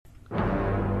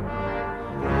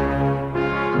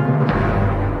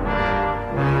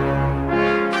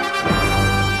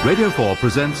Radio 4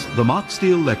 presents the Mark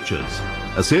Steele Lectures,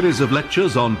 a series of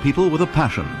lectures on people with a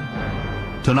passion.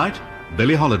 Tonight,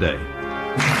 Billie Holiday.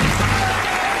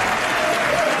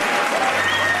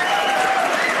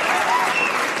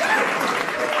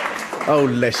 Oh,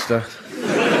 Lester.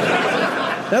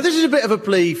 Now, this is a bit of a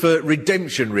plea for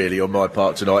redemption, really, on my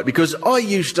part tonight, because I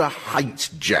used to hate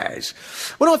jazz.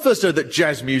 When I first heard that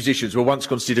jazz musicians were once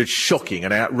considered shocking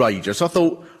and outrageous, I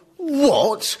thought,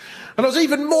 what? And I was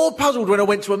even more puzzled when I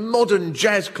went to a modern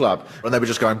jazz club, and they were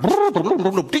just going...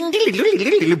 ding, ding,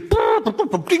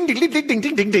 ding,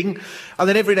 ding, ding, ding. And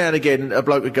then every now and again, a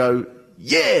bloke would go,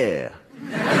 yeah.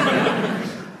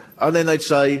 And then they'd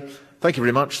say... Thank you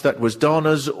very much. That was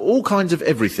Dana's All Kinds of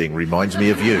Everything Reminds Me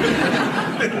of You.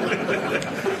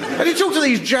 And you talk to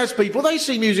these jazz people, they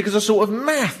see music as a sort of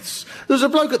maths. There was a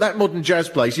bloke at that modern jazz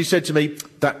place, he said to me,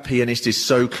 that pianist is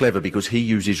so clever because he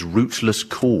uses rootless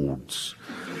chords.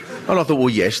 And I thought, well,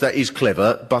 yes, that is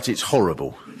clever, but it's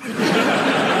horrible. The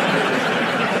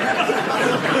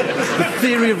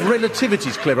theory of relativity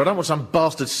is clever. I don't want some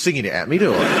bastard singing it at me,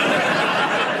 do I?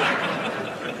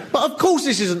 Of course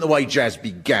this isn't the way jazz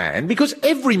began, because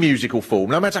every musical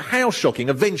form, no matter how shocking,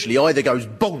 eventually either goes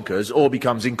bonkers or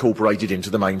becomes incorporated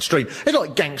into the mainstream. It's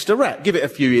like gangster rap. Give it a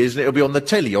few years and it'll be on the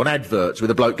telly, on adverts,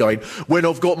 with a bloke going, when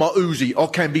I've got my Uzi, I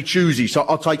can be choosy, so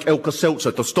I'll take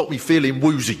Alka-Seltzer to stop me feeling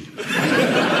woozy.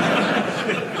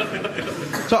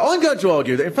 So I'm going to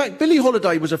argue that, in fact, Billie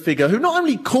Holiday was a figure who not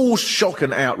only caused shock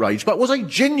and outrage, but was a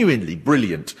genuinely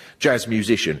brilliant jazz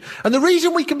musician. And the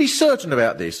reason we can be certain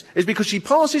about this is because she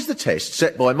passes the test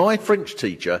set by my French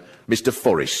teacher, Mr.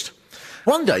 Forrest.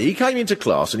 One day he came into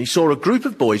class and he saw a group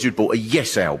of boys who'd bought a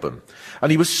Yes album. And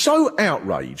he was so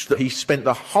outraged that he spent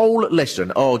the whole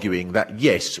lesson arguing that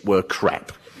Yes were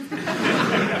crap.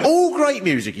 All great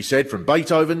music, he said, from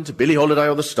Beethoven to Billie Holiday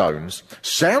or the Stones,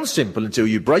 sounds simple until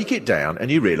you break it down and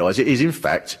you realise it is, in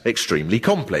fact, extremely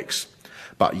complex.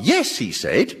 But Yes, he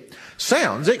said,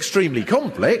 sounds extremely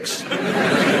complex.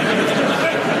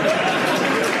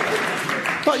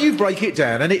 But you break it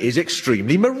down and it is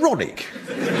extremely moronic.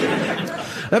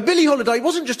 Now, Billie Holiday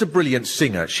wasn't just a brilliant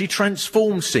singer, she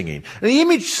transformed singing. And the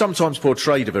image sometimes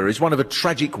portrayed of her is one of a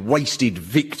tragic, wasted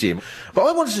victim. But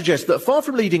I want to suggest that far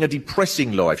from leading a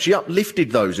depressing life, she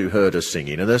uplifted those who heard her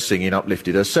singing, and her singing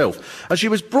uplifted herself. And she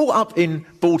was brought up in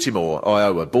Baltimore,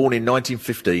 Iowa, born in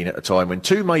 1915 at a time when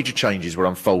two major changes were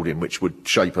unfolding which would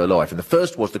shape her life. And the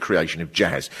first was the creation of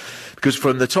jazz. Because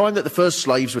from the time that the first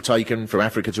slaves were taken from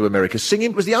Africa to America,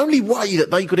 singing was the only way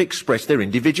that they could express their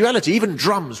individuality. Even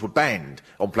drums were banned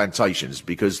on plantations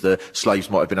because the slaves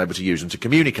might have been able to use them to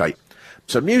communicate.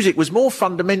 So music was more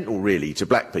fundamental, really, to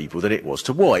black people than it was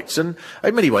to whites, and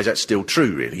in many ways that's still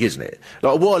true, really, isn't it?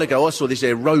 Like a while ago I saw this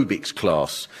aerobics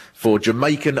class for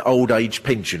Jamaican old age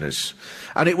pensioners,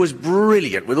 and it was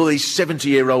brilliant, with all these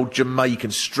 70-year-old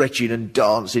Jamaicans stretching and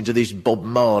dancing to this Bob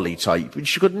Marley tape,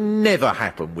 which could never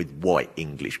happen with white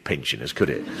English pensioners, could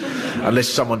it? Unless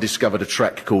someone discovered a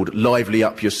track called Lively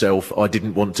Up Yourself, I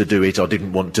Didn't Want to Do It, I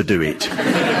Didn't Want to Do It.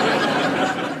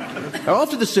 Now,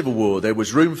 after the Civil War, there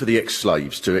was room for the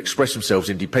ex-slaves to express themselves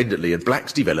independently, and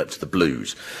blacks developed the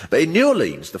blues. But in New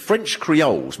Orleans, the French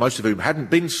Creoles, most of whom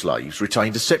hadn't been slaves,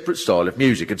 retained a separate style of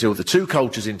music until the two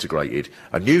cultures integrated,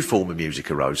 a new form of music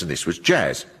arose, and this was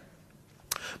jazz.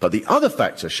 But the other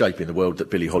factor shaping the world that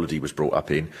Billie Holiday was brought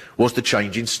up in was the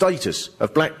change in status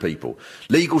of black people.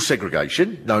 Legal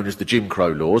segregation, known as the Jim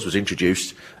Crow laws, was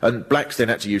introduced, and blacks then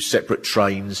had to use separate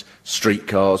trains,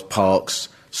 streetcars, parks,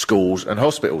 schools and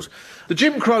hospitals. The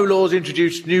Jim Crow laws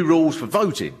introduced new rules for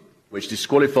voting, which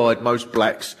disqualified most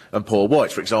blacks and poor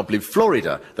whites. For example, in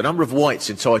Florida, the number of whites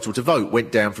entitled to vote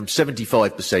went down from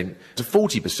 75% to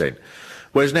 40%.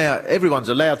 Whereas now everyone's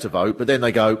allowed to vote, but then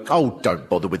they go, oh, don't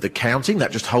bother with the counting,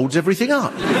 that just holds everything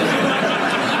up.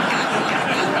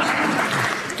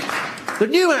 The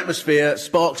new atmosphere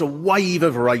sparked a wave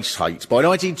of race hate. By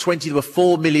 1920, there were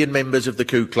 4 million members of the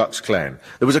Ku Klux Klan.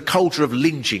 There was a culture of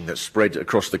lynching that spread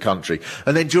across the country.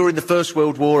 And then during the First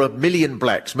World War, 1 million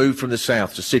blacks moved from the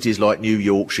South to cities like New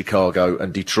York, Chicago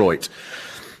and Detroit.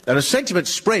 And a sentiment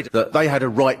spread that they had a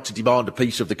right to demand a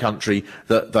piece of the country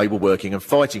that they were working and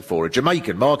fighting for. A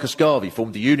Jamaican, Marcus Garvey,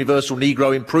 formed the Universal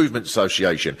Negro Improvement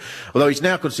Association. Although he's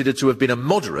now considered to have been a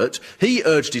moderate, he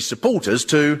urged his supporters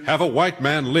to have a white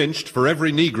man lynched for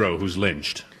every Negro who's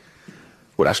lynched.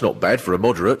 Well, that's not bad for a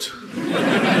moderate.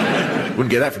 Wouldn't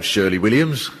get that from Shirley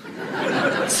Williams.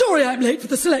 Sorry I'm late for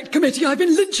the Select Committee. I've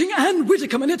been lynching Anne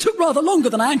Widdecombe and it took rather longer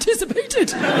than I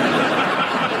anticipated.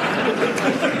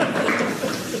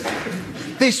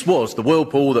 This was the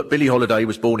whirlpool that Billie Holiday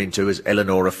was born into as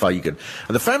Eleanor Fagan.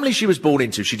 And the family she was born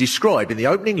into she described in the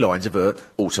opening lines of her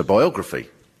autobiography.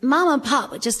 Mom and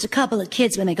Pop were just a couple of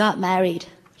kids when they got married.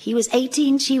 He was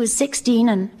 18, she was 16,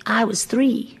 and I was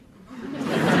 3.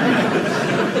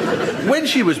 When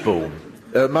she was born,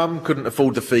 her mum couldn't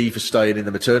afford the fee for staying in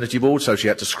the maternity ward, so she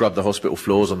had to scrub the hospital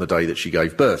floors on the day that she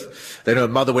gave birth. Then her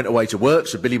mother went away to work,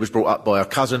 so Billie was brought up by her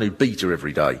cousin who beat her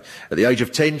every day. At the age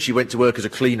of 10, she went to work as a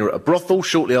cleaner at a brothel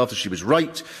shortly after she was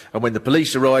raped, and when the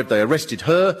police arrived, they arrested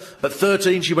her. At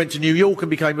 13, she went to New York and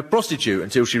became a prostitute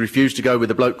until she refused to go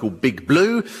with a bloke called Big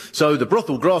Blue, so the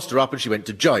brothel grassed her up and she went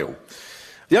to jail.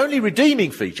 The only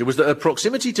redeeming feature was that her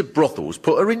proximity to brothels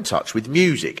put her in touch with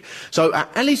music. So at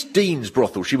Alice Dean's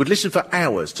brothel, she would listen for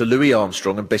hours to Louis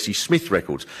Armstrong and Bessie Smith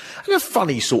records. In a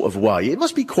funny sort of way, it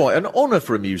must be quite an honour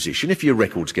for a musician if your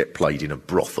records get played in a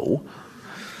brothel.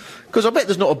 Because I bet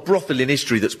there's not a brothel in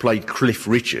history that's played Cliff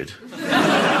Richard.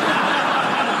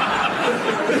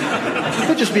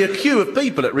 There'd just be a queue of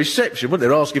people at reception, wouldn't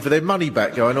there, asking for their money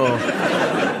back, going,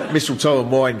 oh, Mistletoe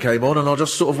and Wine came on and I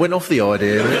just sort of went off the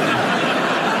idea of it.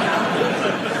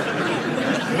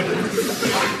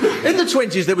 In the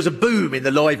 20s, there was a boom in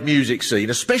the live music scene,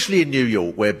 especially in New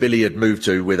York, where Billie had moved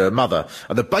to with her mother.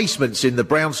 And the basements in the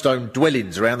brownstone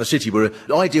dwellings around the city were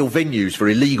ideal venues for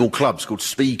illegal clubs called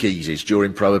speakeasies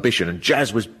during Prohibition, and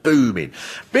jazz was booming.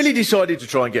 Billie decided to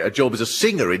try and get a job as a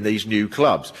singer in these new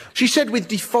clubs. She said with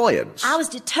defiance, I was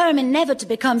determined never to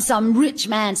become some rich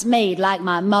man's maid like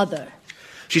my mother.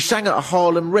 She sang at a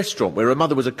Harlem restaurant where her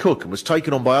mother was a cook and was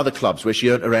taken on by other clubs where she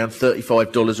earned around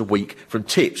 $35 a week from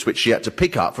tips, which she had to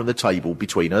pick up from the table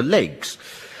between her legs.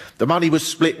 The money was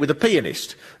split with a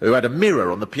pianist who had a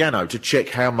mirror on the piano to check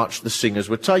how much the singers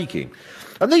were taking.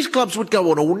 And these clubs would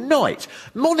go on all night.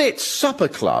 Monet's Supper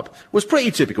Club was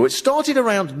pretty typical. It started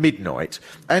around midnight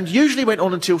and usually went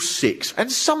on until 6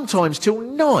 and sometimes till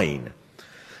 9.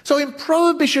 So in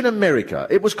Prohibition America,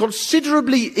 it was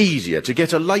considerably easier to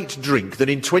get a late drink than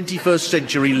in 21st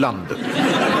century London. Now,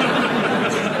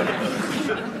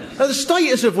 the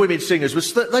status of women singers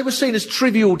was that they were seen as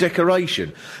trivial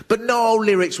decoration, but no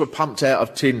lyrics were pumped out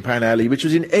of Tin Pan Alley, which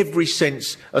was in every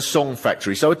sense a song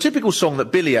factory. So a typical song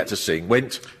that Billie had to sing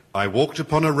went, I walked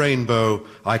upon a rainbow,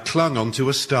 I clung onto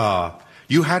a star.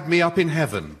 You had me up in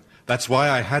heaven, that's why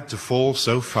I had to fall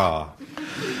so far.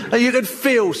 And you could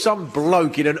feel some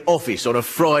bloke in an office on a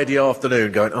Friday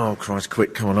afternoon going, oh, Christ,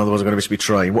 quick, come on, otherwise I'm going to miss my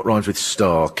train. What rhymes with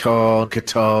star? Car,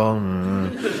 guitar,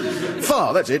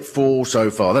 Far, that's it, fall so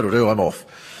far, that'll do, I'm off.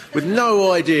 With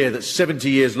no idea that 70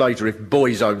 years later, if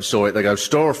Boyzone saw it, they go,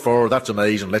 star 4, that's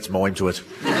amazing, let's mime to it.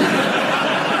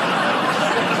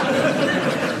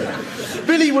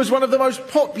 Billie was one of the most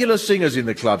popular singers in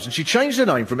the clubs, and she changed her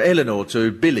name from Eleanor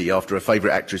to Billie after her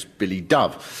favourite actress, Billie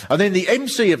Dove. And then the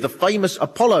MC of the famous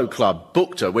Apollo Club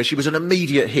booked her, where she was an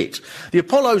immediate hit. The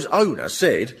Apollo's owner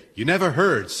said, You never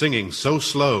heard singing so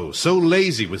slow, so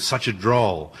lazy with such a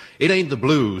drawl. It ain't the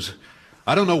blues.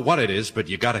 I don't know what it is, but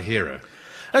you gotta hear her.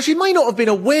 Now, she may not have been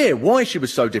aware why she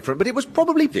was so different, but it was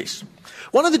probably this.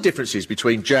 One of the differences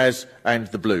between jazz and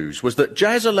the blues was that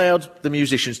jazz allowed the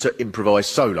musicians to improvise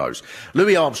solos.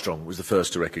 Louis Armstrong was the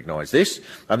first to recognise this,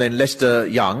 and then Lester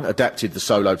Young adapted the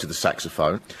solo to the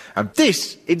saxophone. And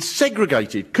this, in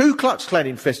segregated, Ku Klux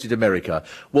Klan-infested America,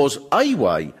 was a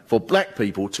way for black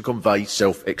people to convey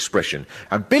self-expression.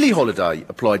 And Billie Holiday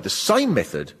applied the same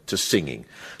method to singing.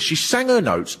 She sang her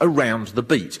notes around the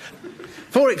beat.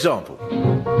 For example,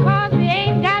 'Cause he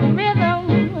ain't got rhythm.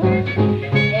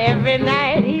 Every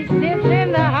night he sits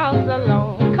in the house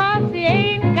alone. 'Cause he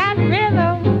ain't got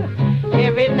rhythm.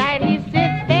 Every night he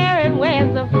sits there and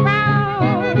wears a frown.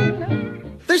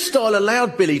 this style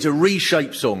allowed Billie to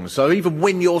reshape songs, so even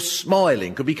when you're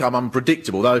smiling could become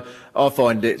unpredictable, though I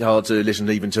find it hard to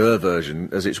listen even to her version,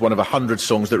 as it's one of 100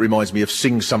 songs that reminds me of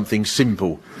Sing Something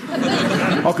Simple.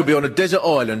 I could be on a desert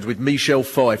island with Michelle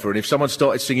Pfeiffer, and if someone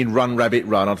started singing Run Rabbit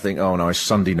Run, I'd think, oh no, it's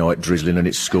Sunday night drizzling and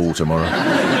it's school tomorrow.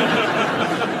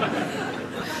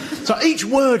 So each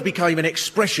word became an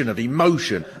expression of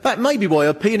emotion. That may be why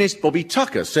her pianist Bobby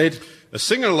Tucker said, A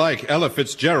singer like Ella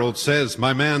Fitzgerald says,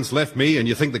 my man's left me, and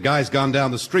you think the guy's gone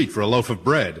down the street for a loaf of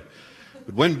bread.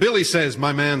 But when Billie says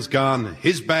my man's gone,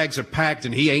 his bags are packed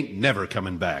and he ain't never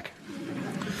coming back.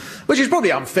 which is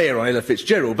probably unfair on Ella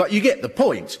Fitzgerald, but you get the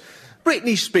point.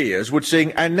 Britney Spears would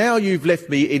sing, and now you've left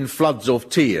me in floods of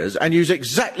tears, and use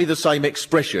exactly the same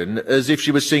expression as if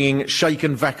she was singing Shake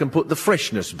and Vac and Put the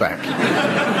Freshness Back.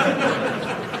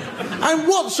 And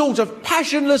what sort of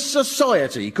passionless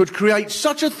society could create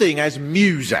such a thing as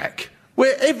Muzak,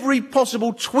 where every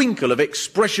possible twinkle of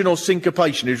expression or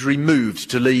syncopation is removed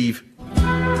to leave...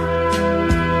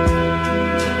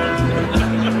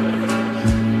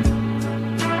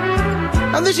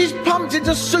 And And this is pumped into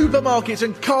supermarkets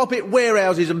and carpet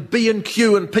warehouses and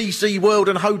B&Q and PC World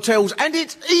and hotels, and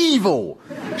it's evil.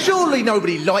 Surely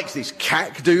nobody likes this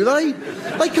cack, do they?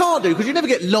 They can't do, because you never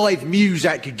get live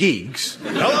music gigs.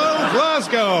 Hello,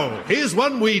 Glasgow. Here's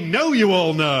one we know you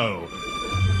all know.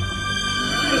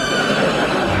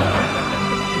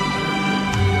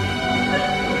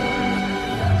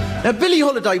 Now, Billie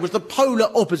Holiday was the polar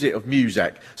opposite of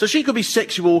Muzak, so she could be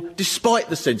sexual despite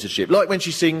the censorship, like when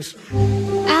she sings,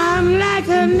 I'm like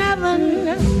an oven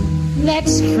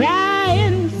that's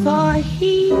crying for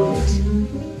heat.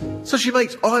 So she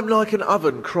makes I'm like an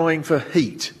oven crying for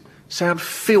heat sound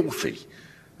filthy.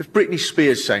 If Britney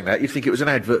Spears sang that, you'd think it was an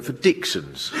advert for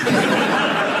Dixon's.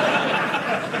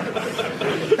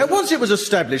 Now, once it was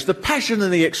established, the passion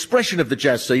and the expression of the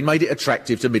jazz scene made it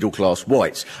attractive to middle-class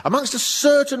whites. Amongst a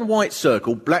certain white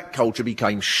circle, black culture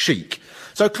became chic.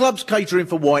 So clubs catering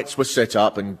for whites were set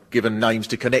up and given names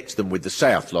to connect them with the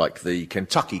South, like the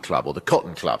Kentucky Club or the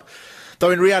Cotton Club.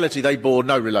 Though in reality they bore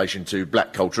no relation to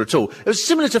black culture at all. It was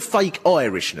similar to fake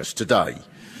Irishness today.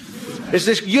 It's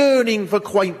this yearning for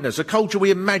quaintness, a culture we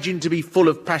imagine to be full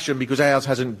of passion because ours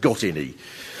hasn't got any.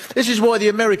 This is why the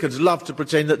Americans love to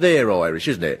pretend that they're Irish,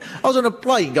 isn't it? I was on a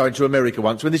plane going to America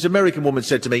once when this American woman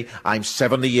said to me, I'm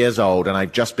 70 years old and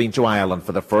I've just been to Ireland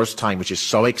for the first time, which is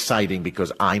so exciting because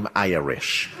I'm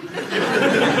Irish. And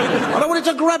I wanted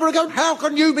to grab her and go, how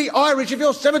can you be Irish if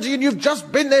you're 70 and you've just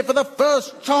been there for the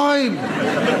first time?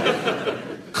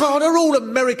 God, are all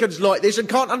Americans like this and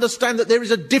can't understand that there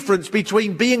is a difference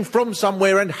between being from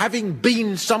somewhere and having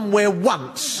been somewhere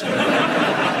once?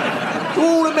 Do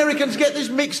all Americans get this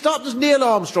mixed up? Does Neil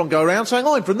Armstrong go around saying,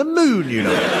 I'm from the moon, you know?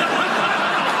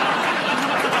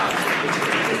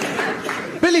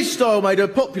 Billie's style made her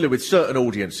popular with certain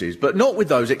audiences, but not with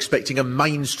those expecting a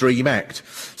mainstream act.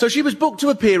 So she was booked to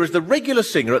appear as the regular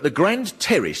singer at the Grand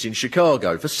Terrace in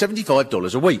Chicago for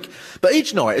 $75 a week. But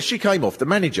each night as she came off, the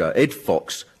manager, Ed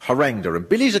Fox, harangued her, and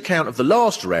Billie's account of the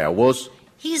last row was,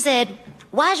 He said,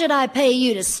 why should I pay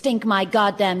you to stink my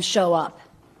goddamn show up?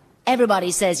 Everybody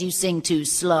says you sing too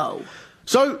slow.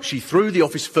 So she threw the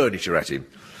office furniture at him.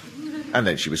 And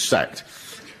then she was sacked.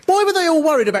 Why were they all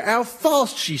worried about how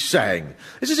fast she sang?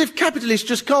 It's as if capitalists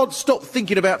just can't stop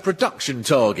thinking about production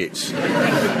targets.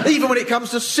 Even when it comes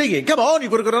to singing. Come on,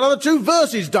 you've got to get another 2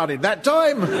 verses done in that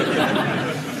time.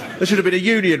 There should have been a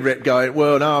union rep going,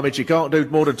 well, no, I mean, she can't do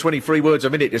more than 23 words a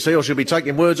minute, you see, or she'll be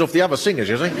taking words off the other singers,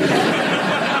 you see.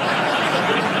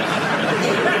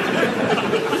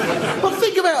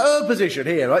 Position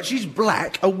here, right? She's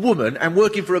black, a woman, and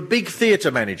working for a big theatre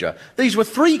manager. These were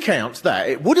 3 counts that,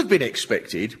 it would have been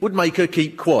expected, would make her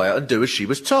keep quiet and do as she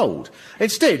was told.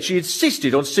 Instead, she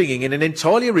insisted on singing in an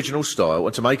entirely original style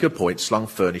and to make her point slung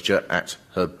furniture at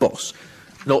her boss.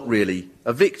 Not really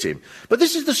a victim. But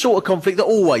this is the sort of conflict that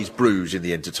always brews in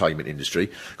the entertainment industry,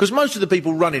 because most of the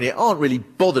people running it aren't really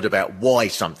bothered about why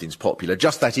something's popular,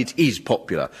 just that it is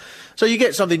popular. So you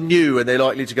get something new and they're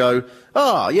likely to go,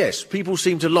 ah, yes, people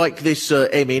seem to like this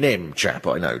Eminem chap,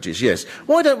 I notice, yes.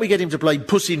 Why don't we get him to play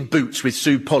Puss in Boots with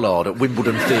Sue Pollard at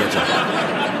Wimbledon Theatre?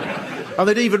 And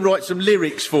they'd even write some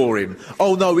lyrics for him.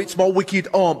 Oh, no, it's my wicked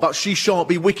aunt, but she shan't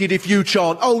be wicked if you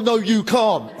chant. Oh, no, you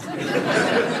can't.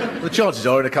 The chances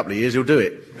are in a couple of years he'll do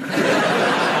it.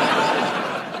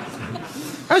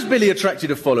 As Billie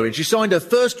attracted a following, she signed her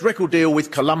first record deal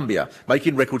with Columbia,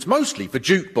 making records mostly for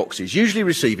jukeboxes, usually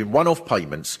receiving one-off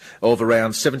payments of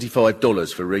around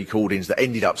 $75 for recordings that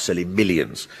ended up selling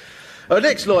millions. Her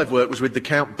next live work was with the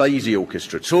Count Basie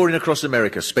Orchestra, touring across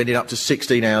America, spending up to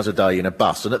 16 hours a day in a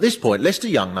bus. And at this point, Lester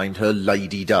Young named her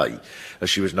Lady Day, as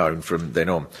she was known from then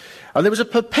on. And there was a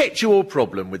perpetual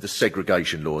problem with the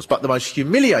segregation laws, but the most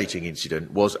humiliating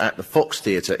incident was at the Fox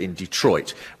Theatre in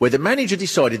Detroit, where the manager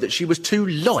decided that she was too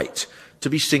light to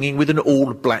be singing with an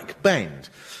all-black band.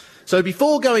 So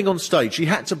before going on stage, she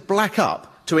had to black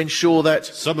up to ensure that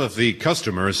some of the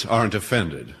customers aren't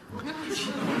offended.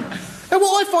 And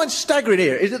what I find staggering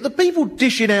here is that the people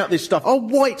dishing out this stuff are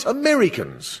white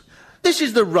Americans. This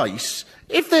is the race.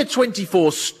 If they're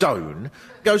 24 stone,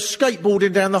 go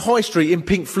skateboarding down the high street in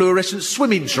pink fluorescent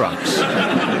swimming trunks.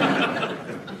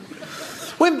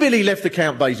 When Billie left the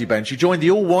Count Basie band, she joined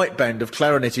the all-white band of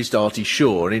clarinetist Artie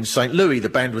Shaw, and in St Louis the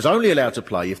band was only allowed to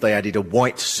play if they added a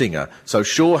white singer, so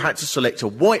Shaw had to select a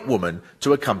white woman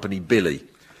to accompany Billie.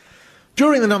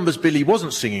 During the numbers Billie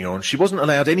wasn't singing on, she wasn't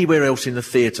allowed anywhere else in the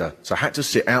theatre, so had to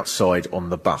sit outside on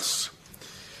the bus.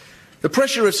 The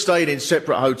pressure of staying in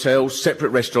separate hotels, separate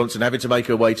restaurants and having to make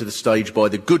her way to the stage by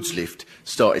the goods lift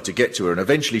started to get to her, and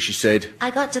eventually she said,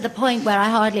 I got to the point where I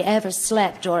hardly ever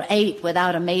slept or ate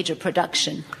without a major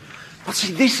production. But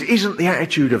see, this isn't the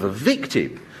attitude of a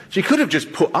victim. She could have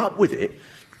just put up with it.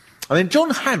 And then John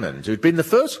Hammond, who'd been the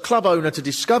first club owner to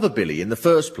discover Billie in the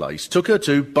first place, took her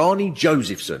to Barney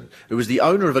Josephson, who was the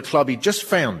owner of a club he'd just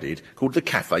founded called the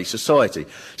Cafe Society.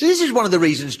 So this is one of the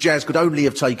reasons jazz could only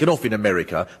have taken off in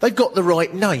America. They've got the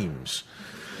right names.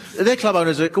 Their club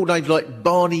owners are called names like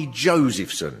Barney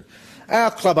Josephson.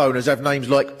 Our club owners have names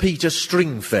like Peter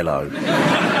Stringfellow,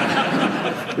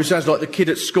 which sounds like the kid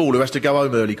at school who has to go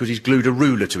home early because he's glued a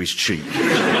ruler to his cheek.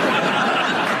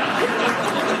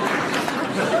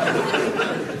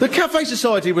 The Cafe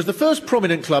Society was the first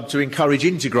prominent club to encourage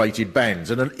integrated bands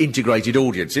and an integrated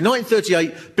audience. In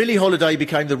 1938, Billie Holiday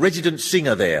became the resident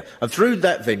singer there, and through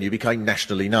that venue became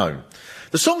nationally known.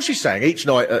 The songs she sang each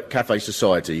night at Cafe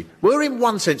Society were in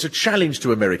one sense a challenge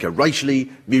to America,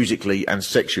 racially, musically and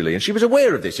sexually, and she was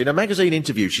aware of this. In a magazine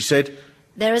interview she said,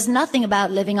 "There is nothing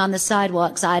about living on the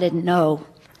sidewalks I didn't know."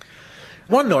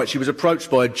 One night she was approached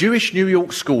by a Jewish New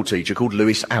York schoolteacher called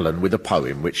Lewis Allen with a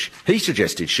poem which he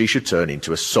suggested she should turn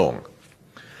into a song.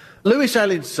 Lewis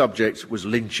Allen's subject was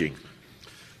lynching.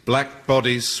 Black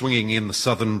bodies swinging in the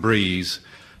southern breeze,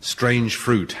 strange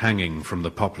fruit hanging from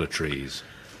the poplar trees.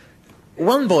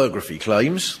 One biography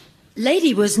claims,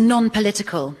 Lady was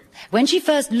non-political. When she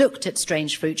first looked at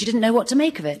Strange Fruit, she didn't know what to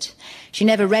make of it. She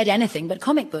never read anything but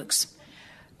comic books.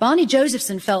 Barney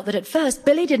Josephson felt that at first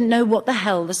Billie didn't know what the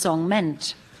hell the song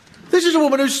meant. this is a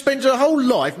woman who spent her whole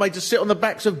life made to sit on the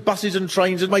backs of buses and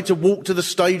trains and made to walk to the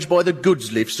stage by the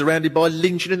goods lift surrounded by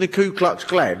lynching and the Ku Klux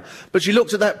Klan. But she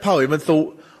looked at that poem and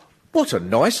thought, what a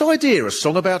nice idea, a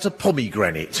song about a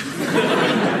pomegranate.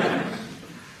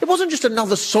 It wasn't just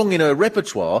another song in her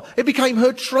repertoire, it became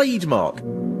her trademark.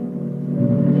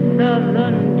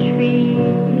 Southern trees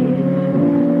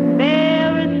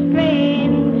bear a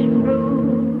strange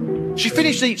fruit. She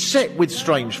finished each set with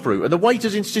Strange Fruit, and the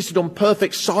waiters insisted on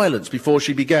perfect silence before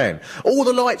she began. All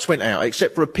the lights went out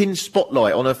except for a pinned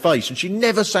spotlight on her face, and she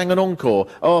never sang an encore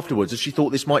afterwards as she thought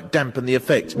this might dampen the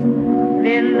effect.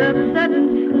 Then the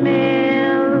sudden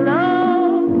smell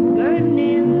of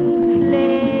burning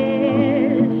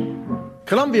flesh.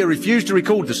 Columbia refused to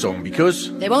record the song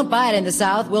because... They won't buy it in the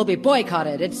South. We'll be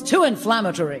boycotted. It's too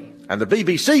inflammatory. And the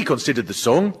BBC considered the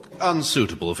song...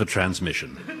 unsuitable for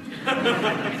transmission.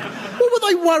 What were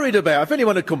they worried about? If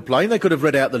anyone had complained, they could have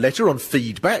read out the letter on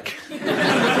feedback.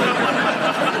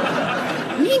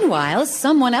 Meanwhile,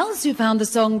 someone else who found the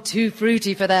song too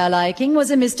fruity for their liking was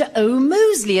a Mr. O.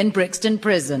 Mosley in Brixton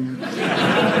Prison.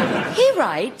 He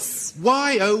writes...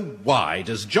 Why, oh why,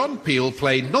 does John Peel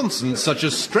play nonsense such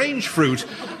as Strange Fruit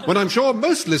when I'm sure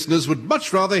most listeners would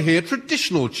much rather hear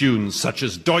traditional tunes such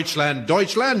as Deutschland,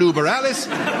 Deutschland, Über Alles,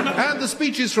 and the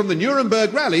speeches from the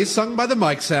Nuremberg rally sung by the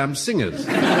Mike Sam Singers?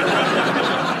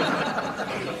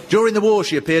 During the war,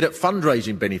 she appeared at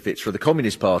fundraising benefits for the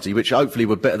Communist Party, which hopefully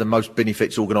were better than most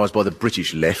benefits organised by the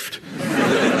British left.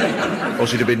 Or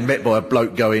she'd have been met by a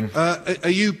bloke going... Are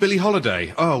you Billie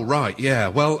Holiday? Oh, right, yeah.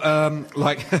 Well,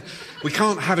 we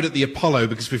can't have it at the Apollo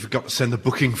because we forgot to send the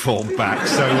booking form back,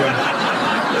 so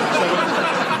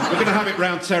we're going to have it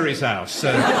round Terry's house.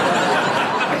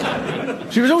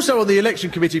 She was also on the election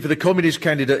committee for the Communist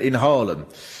candidate in Harlem.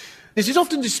 This is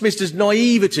often dismissed as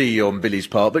naivety on Billie's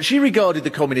part, but she regarded the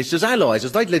Communists as allies,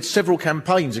 as they'd led several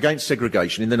campaigns against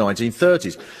segregation in the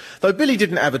 1930s. Though Billie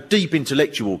didn't have a deep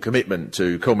intellectual commitment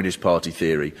to Communist Party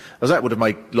theory, as that would have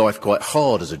made life quite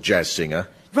hard as a jazz singer.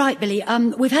 Right, Billie,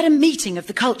 we've had a meeting of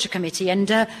the Culture Committee and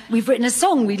we've written a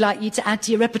song we'd like you to add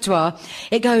to your repertoire.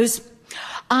 It goes...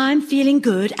 I'm feeling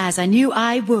good as I knew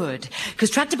I would, because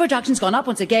tractor production's gone up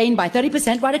once again by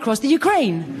 30% right across the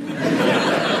Ukraine.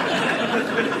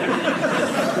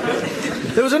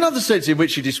 There was another sense in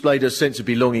which she displayed her sense of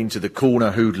belonging to the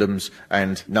corner hoodlums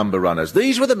and number runners.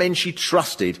 These were the men she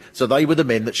trusted, so they were the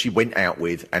men that she went out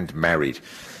with and married.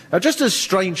 Now, just as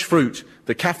Strange Fruit,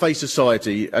 the Cafe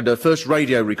Society and her first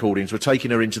radio recordings were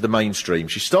taking her into the mainstream,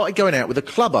 she started going out with a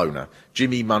club owner,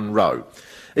 Jimmy Munro.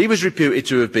 He was reputed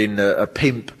to have been a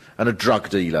pimp and a drug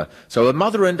dealer, so her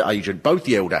mother and agent both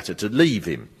yelled at her to leave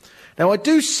him. Now, I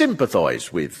do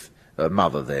sympathise with her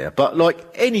mother there, but like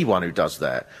anyone who does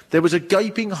that, there was a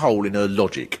gaping hole in her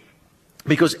logic.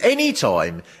 Because any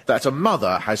time that a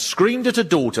mother has screamed at a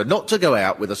daughter not to go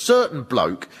out with a certain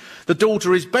bloke, the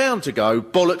daughter is bound to go,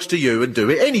 bollocks to you, and do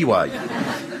it anyway.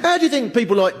 How do you think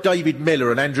people like David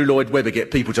Miller and Andrew Lloyd Webber get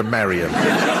people to marry them?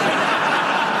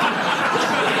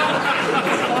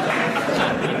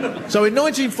 So in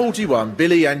 1941,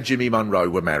 Billie and Jimmy Munro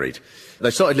were married.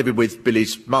 They started living with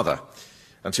Billie's mother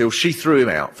until she threw him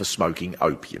out for smoking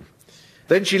opium.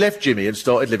 Then she left Jimmy and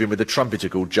started living with a trumpeter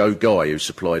called Joe Guy who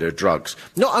supplied her drugs.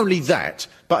 Not only that,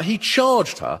 but he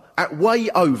charged her at way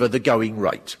over the going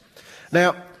rate.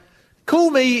 Now, Call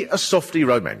me a softy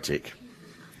romantic.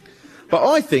 But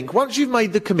I think once you've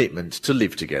made the commitment to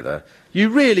live together, you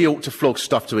really ought to flog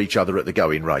stuff to each other at the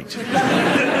going rate.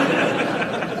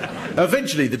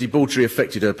 Eventually, the debauchery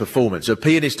affected her performance. A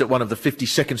pianist at one of the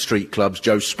 52nd Street clubs,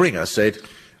 Joe Springer, said,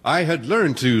 I had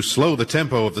learned to slow the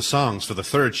tempo of the songs for the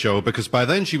third show because by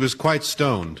then she was quite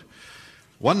stoned.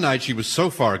 One night she was so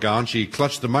far gone she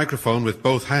clutched the microphone with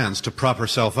both hands to prop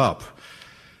herself up.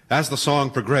 As the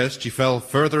song progressed, she fell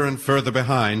further and further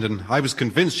behind, and I was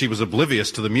convinced she was oblivious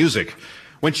to the music,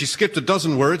 when she skipped a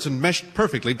dozen words and meshed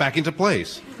perfectly back into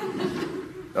place.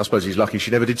 I suppose he's lucky she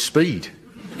never did speed.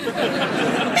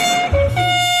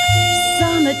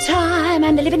 Summertime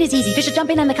and the living is easy. Fish are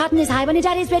jumping and the cotton is high. When your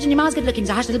daddy's rich and your mom's good looking,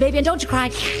 so hush little baby and don't you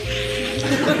cry.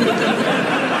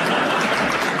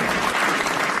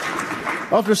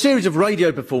 After a series of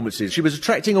radio performances, she was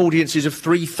attracting audiences of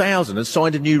 3,000 and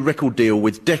signed a new record deal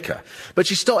with Decca. But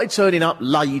she started turning up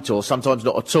late, or sometimes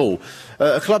not at all.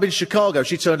 At a club in Chicago,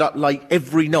 she turned up late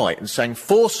every night and sang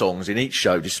 4 songs in each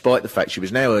show, despite the fact she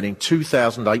was now earning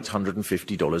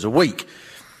 $2,850 a week.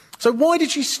 So why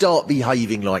did she start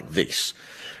behaving like this?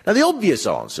 Now, the obvious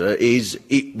answer is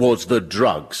it was the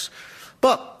drugs.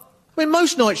 But I mean,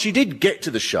 most nights she did get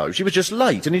to the show, she was just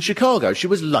late, and in Chicago she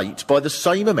was late by the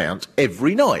same amount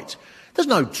every night. There's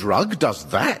no drug does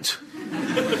that.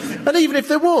 And even if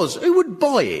there was, who would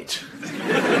buy it?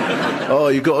 Oh,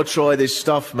 you've got to try this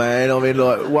stuff, man. I mean,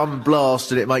 like, one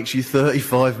blast and it makes you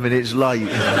 35 minutes late.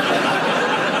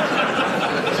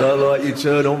 So, like, you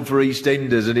turn on for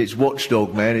EastEnders and it's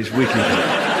Watchdog, man, it's wicked.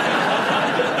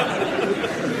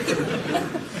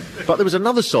 But there was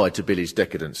another side to Billie's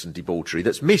decadence and debauchery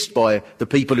that's missed by the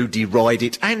people who deride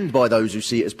it and by those who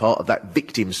see it as part of that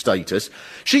victim status.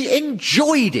 She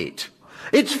enjoyed it.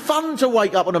 It's fun to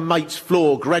wake up on a mate's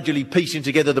floor, gradually piecing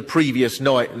together the previous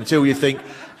night until you think,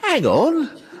 hang on,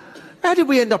 how did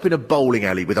we end up in a bowling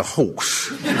alley with a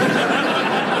horse?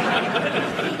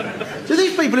 So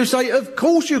these people who say, of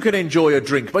course you can enjoy a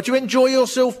drink, but you enjoy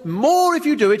yourself more if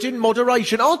you do it in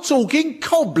moderation, are talking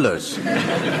cobblers.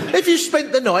 If you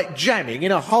spent the night jamming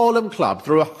in a Harlem club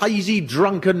through a hazy,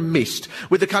 drunken mist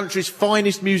with the country's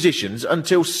finest musicians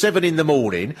until 7 in the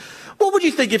morning, what would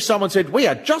you think if someone said, we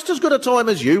had just as good a time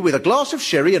as you with a glass of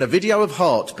sherry and a video of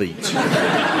Heartbeat?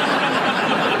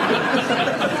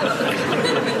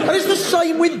 And it's the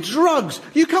same with drugs.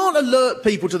 You can't alert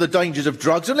people to the dangers of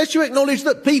drugs unless you acknowledge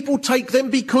that people take them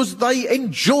because they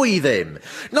enjoy them.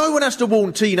 No one has to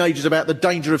warn teenagers about the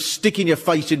danger of sticking your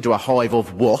face into a hive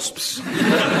of wasps.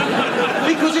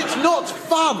 Because it's not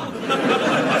fun.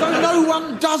 So no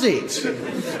one does it.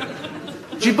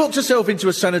 She booked herself into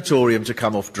a sanatorium to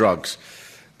come off drugs.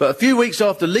 But a few weeks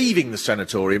after leaving the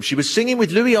sanatorium, she was singing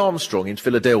with Louis Armstrong in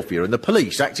Philadelphia, and the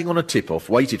police, acting on a tip-off,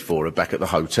 waited for her back at the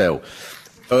hotel.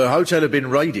 Her hotel had been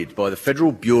raided by the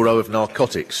Federal Bureau of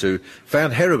Narcotics, who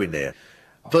found heroin there.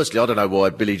 Firstly, I don't know why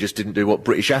Billie just didn't do what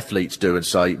British athletes do and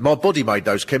say, my body made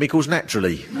those chemicals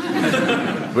naturally.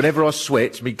 Whenever I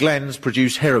sweat, me glands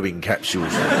produce heroin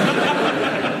capsules.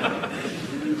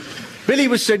 Billie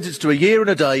was sentenced to a year and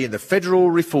a day in the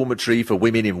Federal Reformatory for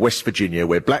Women in West Virginia,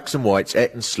 where blacks and whites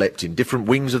ate and slept in different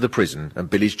wings of the prison, and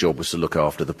Billie's job was to look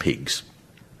after the pigs.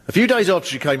 A few days after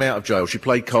she came out of jail, she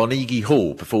played Carnegie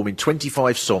Hall, performing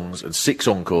 25 songs and 6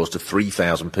 encores to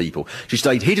 3,000 people. She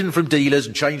stayed hidden from dealers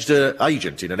and changed her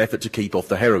agent in an effort to keep off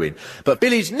the heroin. But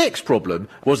Billie's next problem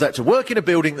was that to work in a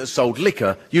building that sold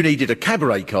liquor, you needed a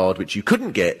cabaret card, which you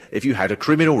couldn't get if you had a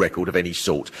criminal record of any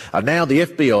sort. And now the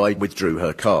FBI withdrew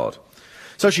her card.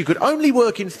 So she could only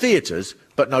work in theatres,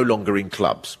 but no longer in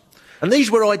clubs. And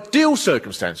these were ideal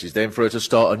circumstances then for her to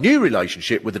start a new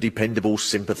relationship with a dependable,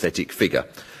 sympathetic figure.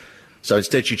 So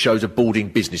instead she chose a boarding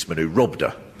businessman who robbed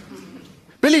her.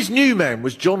 Billie's new man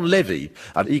was John Levy,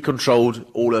 and he controlled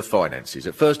all her finances.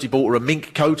 At first he bought her a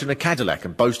mink coat and a Cadillac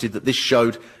and boasted that this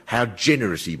showed how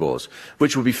generous he was,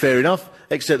 which would be fair enough,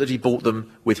 except that he bought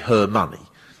them with her money.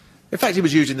 In fact, he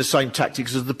was using the same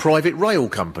tactics as the private rail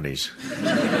companies.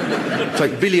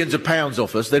 Take billions of pounds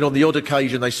off us, then on the odd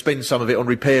occasion they spend some of it on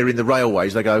repairing the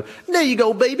railways. They go, there you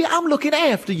go, baby, I'm looking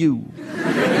after you.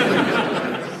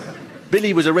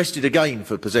 Billie was arrested again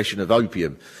for possession of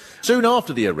opium. Soon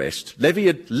after the arrest, Levy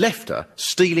had left her,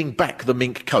 stealing back the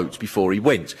mink coat before he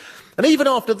went. And even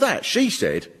after that, she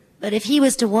said, but if he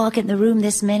was to walk in the room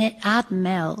this minute, I'd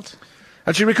melt.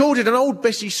 And she recorded an old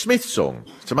Bessie Smith song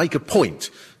to make a point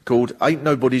called Ain't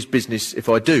Nobody's Business If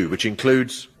I Do, which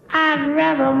includes, I'd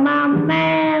rather my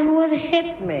man would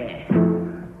hit me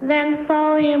than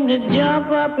for him to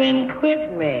jump up and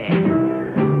quit me.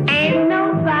 Ain't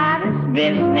nobody's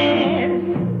business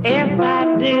if I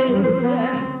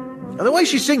do. And the way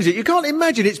she sings it, you can't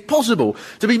imagine it's possible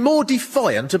to be more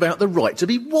defiant about the right to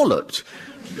be walloped.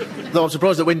 Though I'm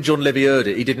surprised that when John Levy heard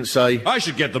it, he didn't say, I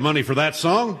should get the money for that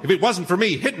song. If it wasn't for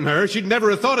me hitting her, she'd never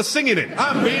have thought of singing it.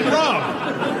 I'm being wrong.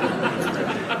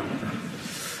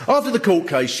 After the court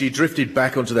case, she drifted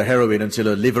back onto the heroin until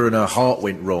her liver and her heart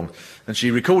went wrong, and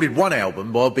she recorded one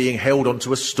album while being held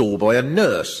onto a stool by a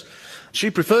nurse. She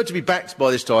preferred to be backed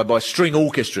by this time by string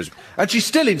orchestras, and she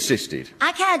still insisted.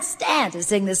 I can't stand to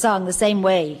sing the song the same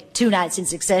way, 2 nights in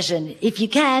succession. If you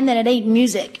can, then it ain't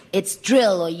music. It's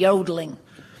drill or yodeling.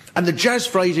 And the jazz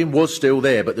phrasing was still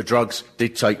there, but the drugs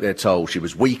did take their toll. She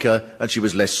was weaker and she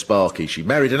was less sparky. She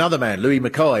married another man, Louis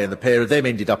Mackay, and the pair of them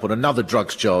ended up on another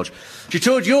drugs charge. She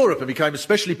toured Europe and became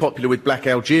especially popular with black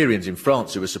Algerians in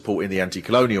France who were supporting the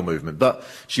anti-colonial movement, but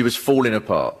she was falling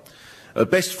apart. Her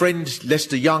best friend,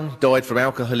 Lester Young, died from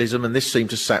alcoholism, and this seemed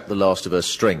to sap the last of her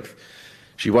strength.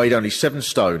 She weighed only 7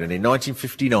 stone, and in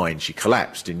 1959 she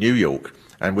collapsed in New York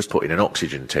and was put in an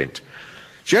oxygen tent.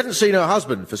 She hadn't seen her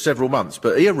husband for several months,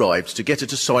 but he arrived to get her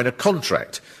to sign a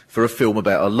contract for a film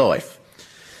about her life.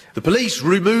 The police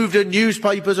removed her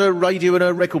newspapers, her radio and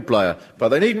her record player, but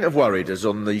they needn't have worried, as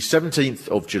on the 17th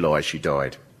of July she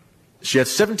died. She had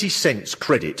 70 cents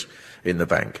credit in the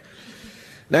bank.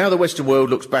 Now the Western world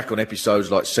looks back on episodes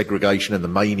like segregation and the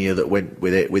mania that went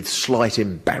with it with slight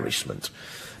embarrassment.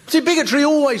 See, bigotry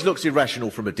always looks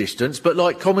irrational from a distance, but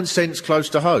like common sense close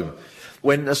to home.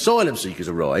 When asylum seekers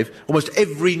arrive, almost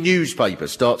every newspaper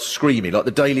starts screaming, like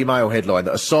the Daily Mail headline,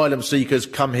 that asylum seekers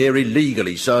come here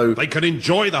illegally, so they can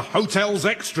enjoy the hotel's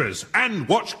extras and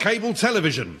watch cable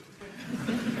television.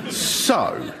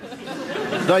 So,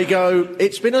 they go,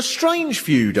 it's been a strange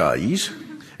few days,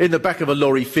 in the back of a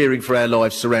lorry fearing for our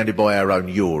lives surrounded by our own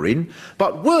urine,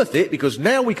 but worth it because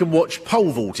now we can watch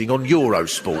pole vaulting on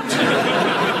Eurosport.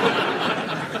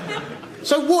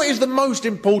 So what is the most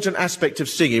important aspect of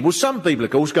singing? Well, some people,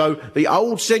 of course, go, the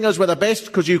old singers were the best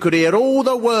because you could hear all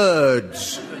the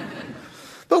words.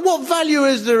 But what value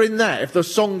is there in that if the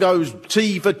song goes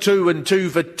T for 2 and 2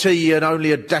 for tea and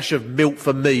only a dash of milk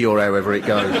for me, or however it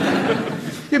goes?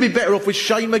 You'd be better off with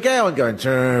Shane MacGowan going T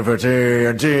for tea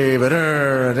and T for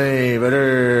tea for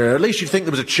tea. At least you'd think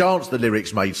there was a chance the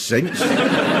lyrics made sense.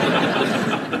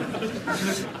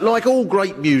 Like all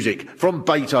great music, from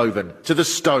Beethoven to the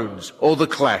Stones or the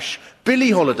Clash,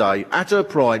 Billie Holiday, at her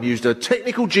prime, used her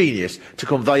technical genius to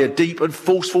convey a deep and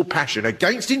forceful passion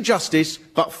against injustice,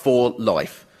 but for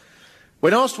life.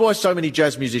 When asked why so many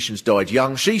jazz musicians died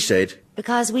young, she said,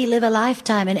 because we live a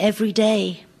lifetime in every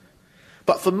day.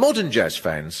 But for modern jazz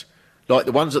fans, like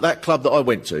the ones at that club that I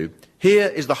went to, here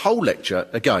is the whole lecture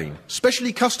again,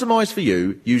 specially customised for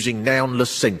you using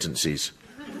nounless sentences.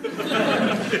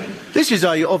 This is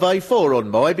of A4 on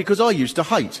my, because I used to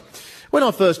hate. When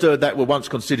I first heard that were once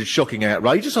considered shocking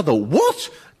outrageous, I thought, what?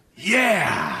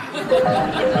 Yeah!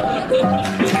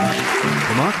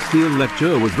 The Mark Steele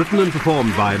Lecture was written and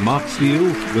performed by Mark Steele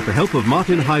with the help of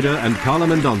Martin Hyder and Carla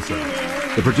Mendonça.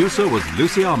 The producer was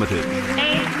Lucy Armitage.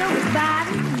 Ain't nobody